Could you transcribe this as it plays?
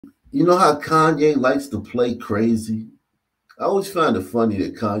You know how Kanye likes to play crazy? I always find it funny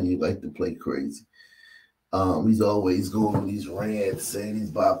that Kanye likes to play crazy. He's always going on these rants, saying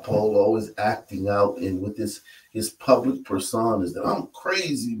he's bipolar, always acting out, and with his public personas that I'm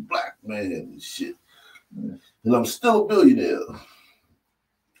crazy black man and shit, and I'm still a billionaire.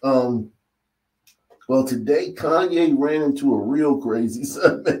 Um, well, today Kanye ran into a real crazy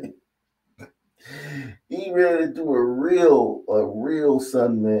son man. He ran into a real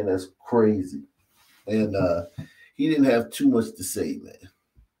son man that's crazy, and he didn't have too much to say, man.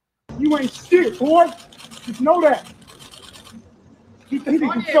 You ain't shit, boy. Just know that. He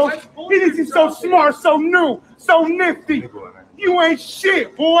thinks he's so smart, so new, so nifty. You ain't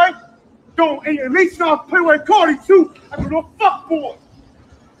shit, boy. Don't, and at least not play with Cardi too. I don't know fuck boy.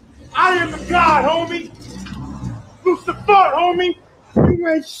 I am the God, homie. Lucifer, homie. You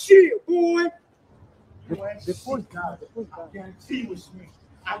ain't shit, boy. You ain't shit. I guarantee it's me.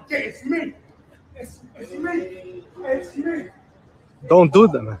 I guess it's me. It's me. It's me. Don't do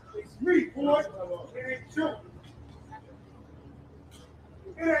that, man. It's me, boy. It ain't you.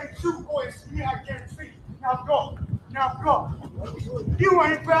 It ain't you, boy. It's me. I guarantee. Now go. Now go. You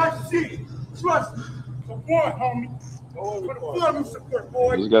ain't bad shit. Trust me. For one, homie. For the blood of support,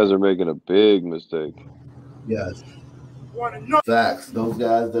 boy. These guys are making a big mistake. Yes. Wanna know? Facts. Those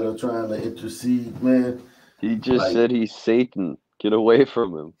guys that are trying to intercede, man. He just Like, said he's Satan. Get away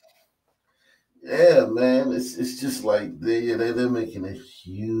from him. yeah, man. It's just like they're making a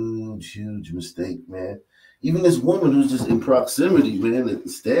huge mistake, man. Even this woman who's just in proximity, man, and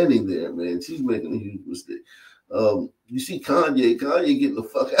standing there, man, she's making a huge mistake. You see Kanye getting the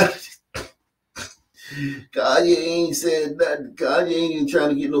fuck out of it. Kanye ain't said nothing. Kanye ain't even trying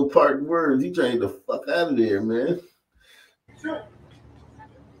to get no parting words. He trying to get the fuck out of there, man. It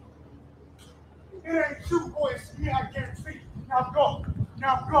ain't you, boy. It's me. I guarantee. Now go.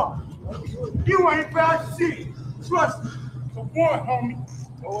 Now go. You ain't bad shit. Trust me. For one, homie.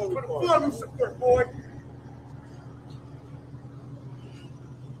 For the blood of support, boy.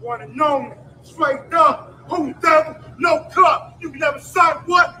 Wanna know me? Straight up. Who devil? No cup. You never sign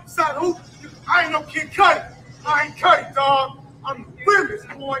what? Sign who? I ain't no Kid Cudi. I ain't Cudi, dog. I'm the realest,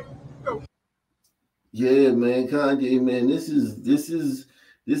 boy. Yo. Yeah, man, Kanye, man, this is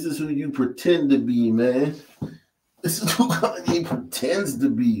who you pretend to be, man. This is who Kanye pretends to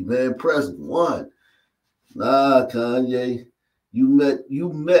be, man. Press one. Nah, Kanye, you met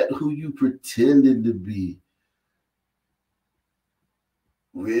who you pretended to be.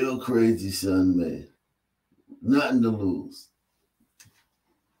 Real crazy son, man. Nothing to lose.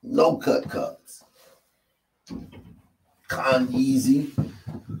 No cuts. Easy.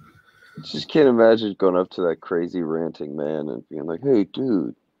 Just can't imagine going up to that crazy ranting man and being like, "Hey,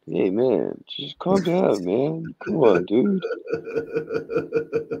 dude. Hey, man. Just calm down, man. Come on, dude."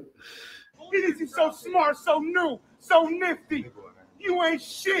 He thinks he's so smart, so new, so nifty. You ain't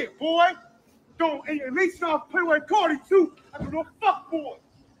shit, boy. Don't, and at least not play with Cardi too. I don't know fuck boy.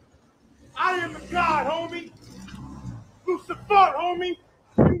 I am the God, homie. Lucifer, homie.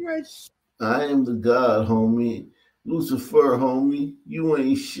 You ain't shit. I am the God, homie. Lucifer, homie. You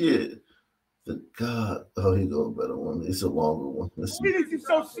ain't shit. The God. Oh, here goes a better one. It's a longer one. He thinks he's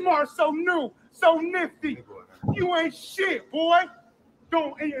so smart, so new, so nifty. You ain't shit, boy.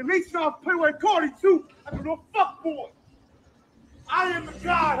 Don't, and at least not play with Cardi too. I don't know fuck boy. I am the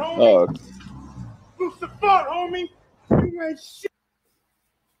God, homie. Lucifer, homie. You ain't shit.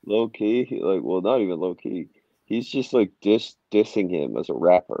 Low key, well, not even low key. He's just like dissing him as a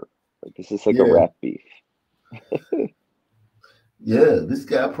rapper. Like this is like a rap beef. Yeah, this is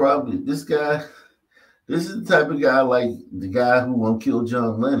the type of guy like the guy who killed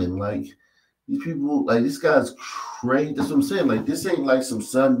John Lennon. Like these people, like this guy's crazy. That's what I'm saying. Like this ain't like some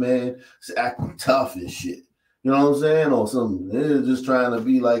son man acting tough and shit. You know what I'm saying? Or some they're just trying to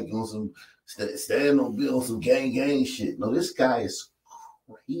be like on some stand on some gang shit. No, this guy is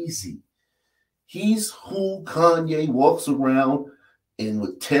crazy. He's who Kanye walks around and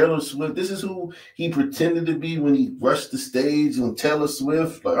with Taylor Swift. This is who he pretended to be when he rushed the stage on Taylor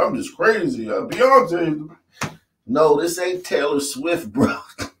Swift. Like, I'm just crazy. I'm Beyonce. No, this ain't Taylor Swift, bro.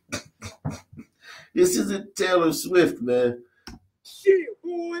 This isn't Taylor Swift, man. Shit,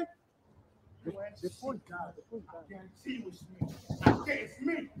 boy. It's me. I guarantee it's me. I guess it's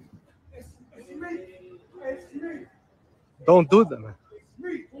me. It's me. It's me. Don't do that, man. It's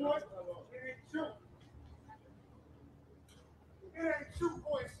me, boy. It ain't you. It ain't you,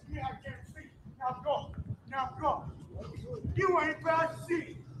 boy. It's me. I guarantee. Now go. Now go. You ain't bad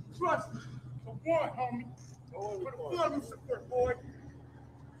shit. Trust me. For one, homie. For the blood of support, boy.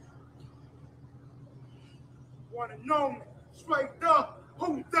 Wanna know me? Straight up.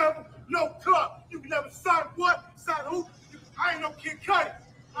 Who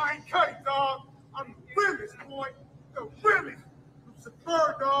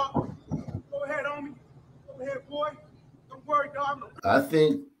I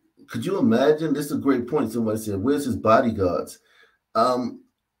think, could you imagine? This is a great point. Somebody said, "Where's his bodyguards?" Um,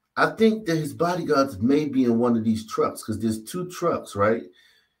 I think that his bodyguards may be in one of these trucks because there's two trucks, right?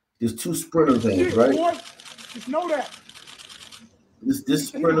 There's two Sprinter vans, Shit, right? boy. Just know that. This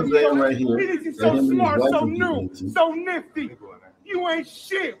Sprinter van right here You're that so him and his smart, wife so are getting new, into, so nifty. You ain't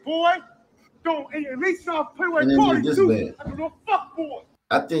shit, boy. Don't, at least I'll play with and then there's Cardi this too. van. I don't know, fuck boy.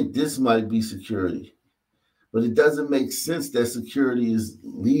 I think this might be security, but it doesn't make sense that security is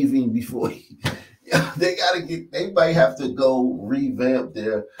leaving before they gotta get. They might have to go revamp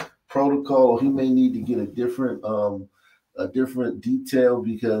their protocol. He may need to get a different detail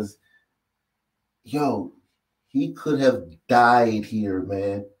because yo, he could have died here,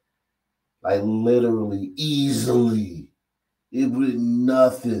 man. Like literally, easily. It would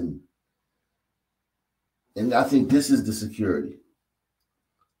nothing. And I think this is the security.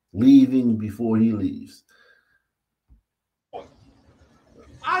 Leaving before he leaves.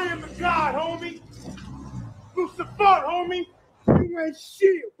 I am the God, homie. Lucifer, homie. You ain't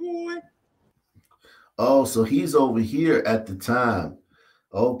shit, boy. Oh, so he's over here at the time.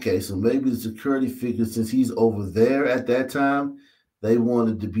 Okay, so maybe the security figure, since he's over there at that time, they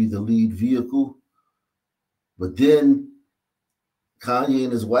wanted to be the lead vehicle. But then Kanye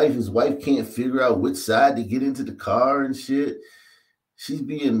and his wife can't figure out which side to get into the car and shit.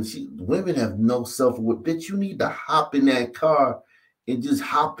 Women have no self-worth. Bitch, you need to hop in that car and just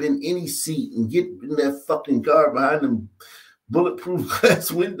hop in any seat and get in that fucking car behind them bulletproof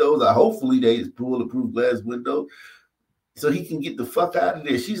glass windows. Hopefully they bulletproof glass windows. So he can get the fuck out of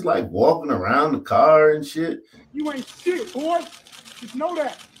there. She's like walking around the car and shit. You ain't shit, boy. Just know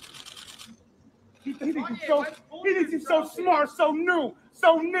that. He thinks he's so smart, so new,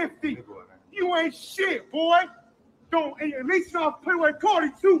 so nifty. You ain't shit, boy. Don't, at least I'll play with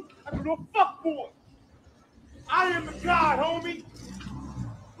Cardi too. I don't know, fuck boy. I am the God, homie.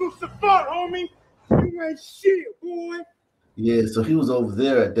 Lucifer, homie. You ain't shit, boy. Yeah, so he was over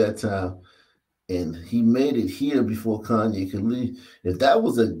there at that time. And he made it here before Kanye could leave. If that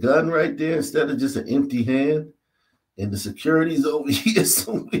was a gun right there instead of just an empty hand, and the security's over here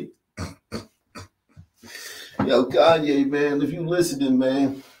somewhere. Yo, Kanye, man, if you listening,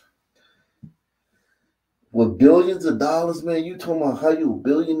 man, with billions of dollars, man, you talking about how you a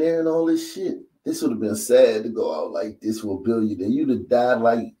billionaire and all this shit. This would have been sad to go out like this with a billionaire. You'd have died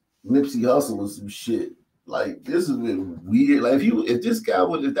like Nipsey Hussle or some shit. Like this would have been weird. Like if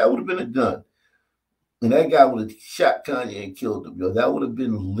that would have been a gun. And that guy would have shot Kanye and killed him. Yo, that would have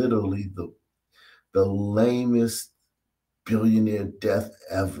been literally the lamest billionaire death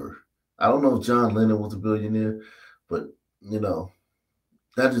ever. I don't know if John Lennon was a billionaire, but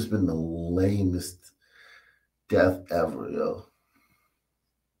that just been the lamest death ever, yo.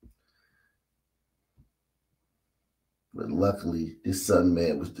 But luckily, this son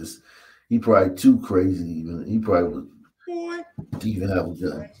man was just, he probably too crazy even. He probably was to even have a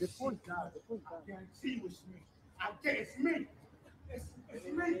gun. It's me.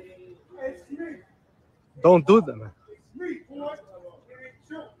 It's me. Don't do that, man. It's me, boy. It ain't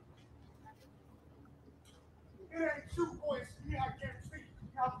true. It ain't true, boy. It's me. I guarantee.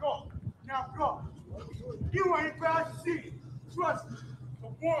 Now go. You ain't bad shit. Trust me. The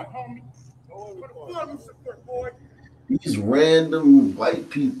one, homie. For the blood Lucifer, boy. These random white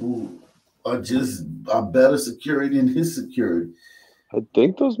people are better security than his security. I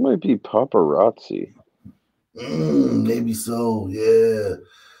think those might be paparazzi. Maybe so, yeah.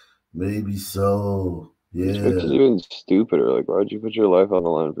 Maybe so, yeah. Which is even stupider. Like, why'd you put your life on the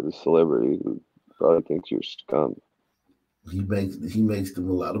line for the celebrity who probably thinks you're scum? He makes them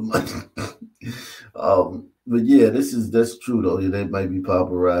a lot of money. But yeah, that's true though. Yeah, that might be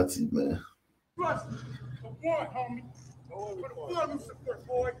paparazzi, man. Trust me. The one, homie. For the blood Lucifer,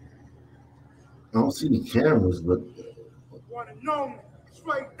 boy. I don't see the cameras, but Want to know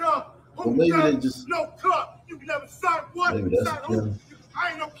straight up. well, maybe they just no cut. You can never sign what? Maybe that's Sign who?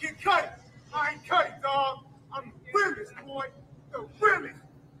 I ain't no Kid Cudi. I ain't Cudi, dog. I'm the realest, boy. The realest.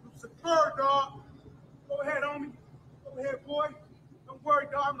 Lucifer, dog. Go ahead, homie. Go ahead, boy. Don't worry,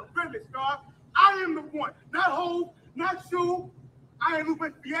 dog. I'm the realest, dog. I am the one. Not Hov, not you. I ain't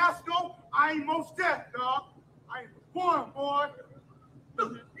Lupe Fiasco. I ain't Mos Def, dog. I am the one, boy.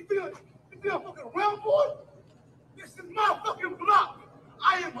 Look, you think I'm fucking around, boy? This is my fucking block.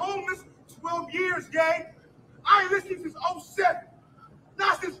 I am homeless 12 years, gang. I ain't listening since 07.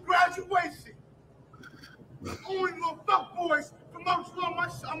 Not since graduation. Only little fuck boys promote you on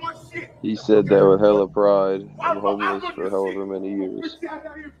my shit. He said that with hella pride. I'm homeless for however many years.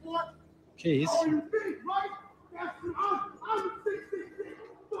 Jeez. Oh, you think, right? That's I'm a 66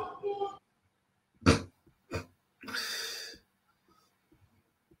 fuck boy.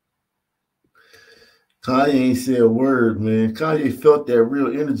 Kanye ain't said a word, man. Kanye felt that real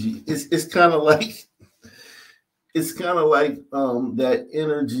energy. It's kind of like that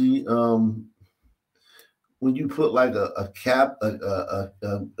energy when you put like a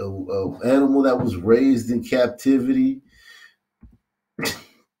animal that was raised in captivity.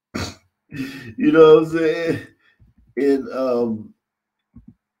 You know what I'm saying? And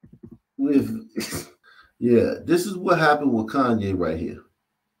with yeah, this is what happened with Kanye right here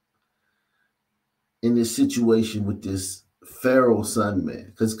in this situation with this Pharaoh son man.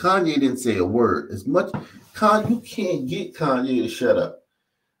 Because Kanye didn't say a word. As much you can't get Kanye to shut up.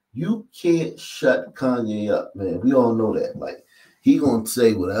 You can't shut Kanye up, man. We all know that. Like he gonna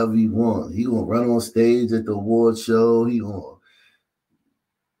say whatever he wants. He gonna run on stage at the award show. He gonna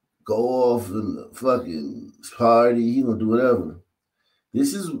go off in the fucking party. He gonna do whatever.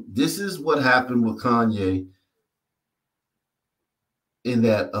 This is what happened with Kanye in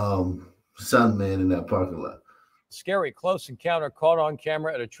that son man in that parking lot. Scary close encounter caught on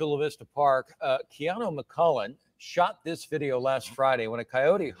camera at a Chula Vista park. Keanu McCullen shot this video last Friday when a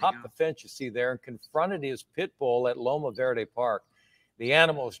coyote hopped the fence you see there and confronted his pit bull at Loma Verde Park. The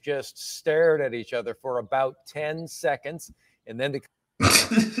animals just stared at each other for about 10 seconds, and then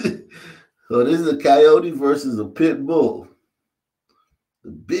So this is a coyote versus a pit bull.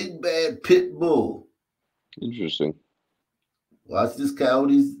 The big bad pit bull. Interesting. Watch this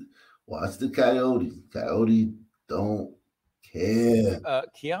coyotes. Watch the coyote. Coyote don't care.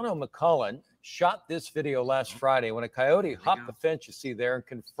 Keanu McCullen shot this video last Friday when a coyote hopped the fence you see there and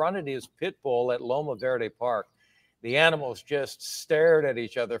confronted his pit bull at Loma Verde Park. The animals just stared at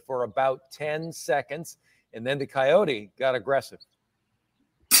each other for about 10 seconds, and then the coyote got aggressive.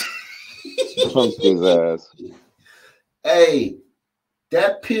 Punked his ass. Hey,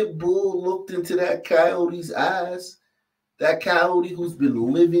 that pit bull looked into that coyote's eyes. That coyote who's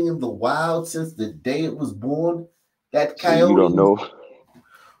been living in the wild since the day it was born. That coyote you don't know.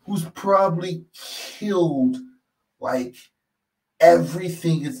 Who's probably killed like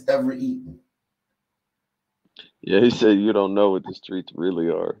everything it's ever eaten. Yeah, he said you don't know what the streets really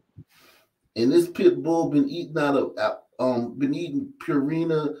are. And this pit bull been eating been eating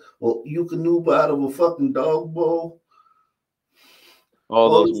Purina or Eukanuba out of a fucking dog bowl.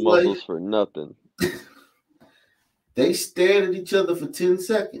 All those muscles for nothing. They stared at each other for 10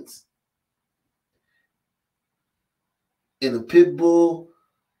 seconds. And the pit bull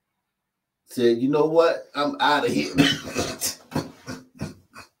said, you know what? I'm out of here.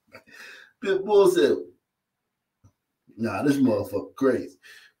 Pit bull said, nah, this motherfucker crazy.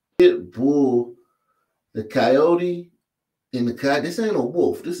 Pit bull, the coyote, and the coyote, this ain't a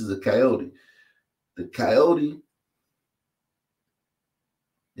wolf. This is a coyote. The coyote,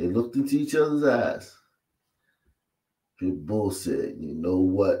 they looked into each other's eyes. Pit bull said, you know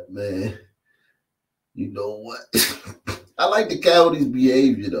what, man? You know what? I like the coyote's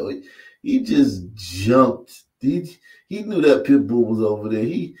behavior, though. He just jumped. He knew that pit bull was over there.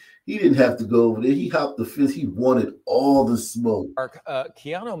 He didn't have to go over there. He hopped the fence. He wanted all the smoke.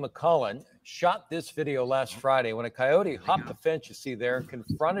 Keanu McCullen shot this video last Friday when a coyote hopped the fence you see there and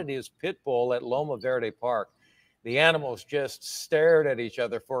confronted his pit bull at Loma Verde Park. The animals just stared at each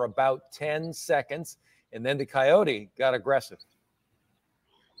other for about 10 seconds, and then the coyote got aggressive.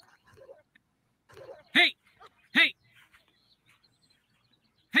 Hey, hey,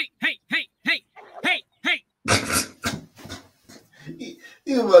 hey, hey, hey, hey, hey, hey.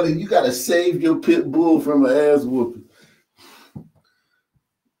 You gotta save your pit bull from an ass whooping.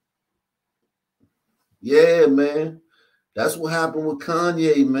 Yeah, man. That's what happened with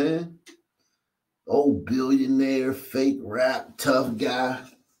Kanye, man. Old billionaire, fake rap, tough guy.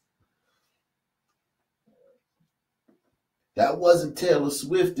 That wasn't Taylor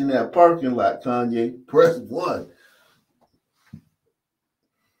Swift in that parking lot, Kanye. Press 1.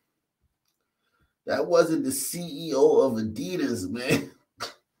 That wasn't the CEO of Adidas, man.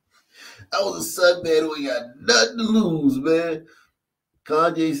 That was a son man who ain't got nothing to lose, man.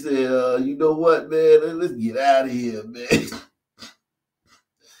 Kanye said, you know what, man? Let's get out of here, man.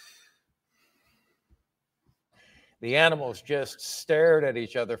 The animals just stared at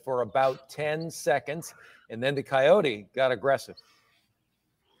each other for about 10 seconds, and then the coyote got aggressive.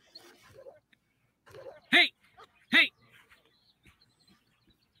 Hey, hey,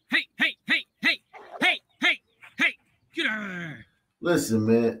 hey, hey, hey, hey, hey, hey, hey, get out of there. Listen,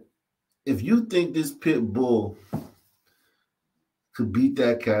 man, if you think this pit bull could beat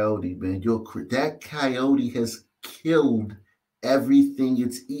that coyote, man, that coyote has killed everything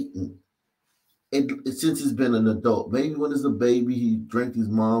it's eaten. Since it's been an adult. Maybe when it's a baby, he drank his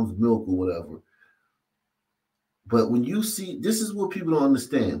mom's milk or whatever. But when you see, this is what people don't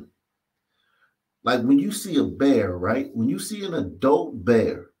understand. Like when you see a bear, right? When you see an adult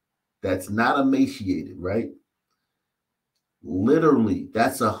bear that's not emaciated, right? Literally,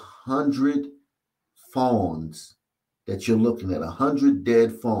 that's 100 fawns that you're looking at, 100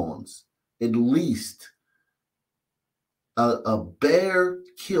 dead fawns. At least a bear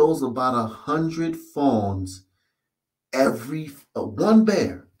kills about 100 fawns every one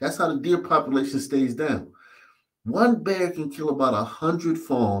bear. That's how the deer population stays down. One bear can kill about 100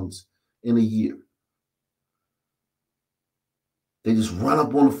 fawns in a year. They just run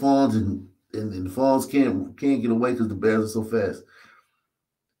up on the fawns and the fawns can't get away because the bears are so fast.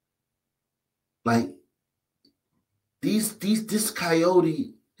 Like this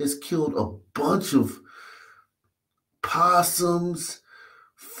coyote has killed a bunch of possums,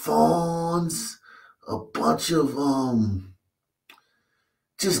 fawns, a bunch of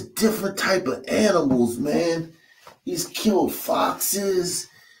just different type of animals, man. He's killed foxes.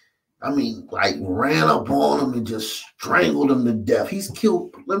 I mean, like ran up on them and just strangled them to death. He's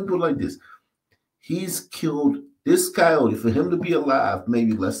killed, let me put it like this. He's killed this coyote, for him to be alive,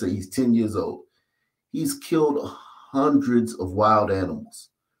 maybe let's say he's 10 years old. He's killed hundreds of wild animals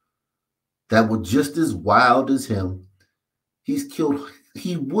that were just as wild as him.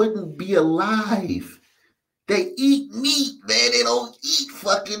 He wouldn't be alive. They eat meat, man. They don't eat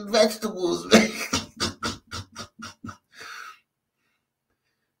fucking vegetables, man.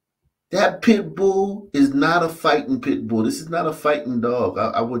 That pit bull is not a fighting pit bull. This is not a fighting dog.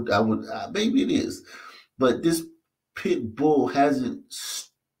 I would, maybe it is. But this pit bull hasn't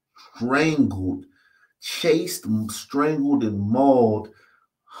chased, strangled, and mauled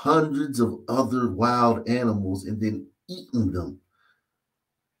hundreds of other wild animals and then eaten them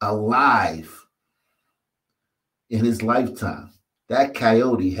alive in his lifetime. That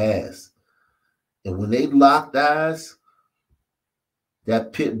coyote has. And when they locked eyes,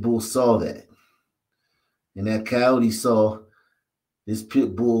 that pit bull saw that. And that coyote saw this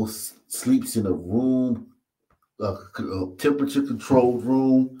pit bull sleeps in a room, a temperature-controlled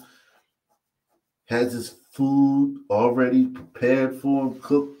room, has his food already prepared for him,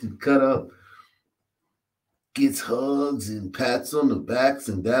 cooked and cut up, gets hugs and pats on the backs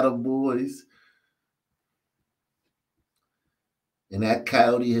and data boys. And that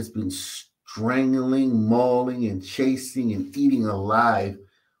coyote has been strangling, mauling, and chasing and eating alive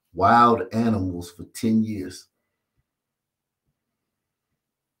wild animals for 10 years.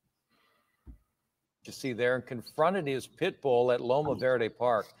 You see there and confronted his pit bull at Loma Verde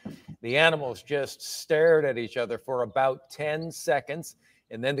Park. The animals just stared at each other for about 10 seconds,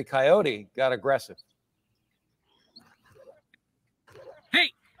 and then the coyote got aggressive.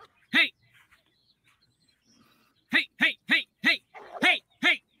 Hey, hey, hey, hey, hey, hey, hey,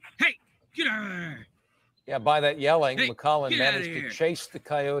 hey, hey, get out of there. Yeah, by that yelling, Hey, McCollin get outta managed to here. chase the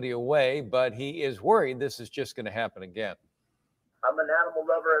coyote away, but he is worried this is just going to happen again. I'm an animal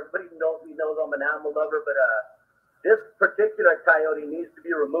lover. Everybody knows I'm an animal lover, but this particular coyote needs to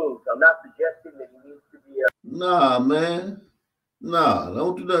be removed. I'm not suggesting that he needs to be. Nah, man. Nah,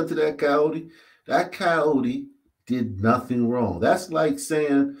 don't do nothing to that coyote. That coyote did nothing wrong. That's like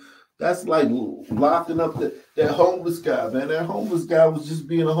locking up that homeless guy, man. That homeless guy was just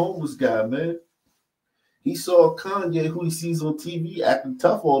being a homeless guy, man. He saw Kanye, who he sees on TV, acting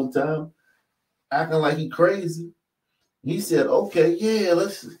tough all the time, acting like he crazy. He said, okay, yeah,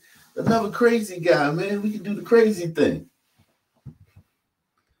 let's another crazy guy, man. We can do the crazy thing.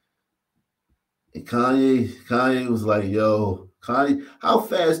 And Kanye was like, yo, Kanye, how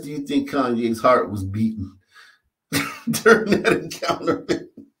fast do you think Kanye's heart was beating during that encounter?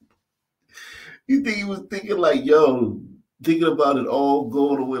 You think he was thinking like, yo, thinking about it all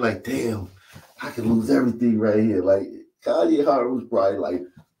going away, like, damn, I could lose everything right here. Like, Kanye's heart was probably like,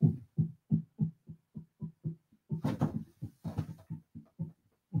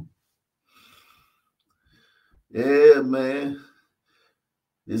 yeah, man.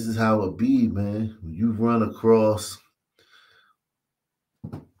 This is how it be, man. When you run across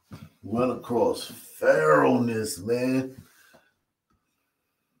feralness, man.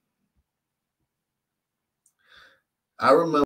 I remember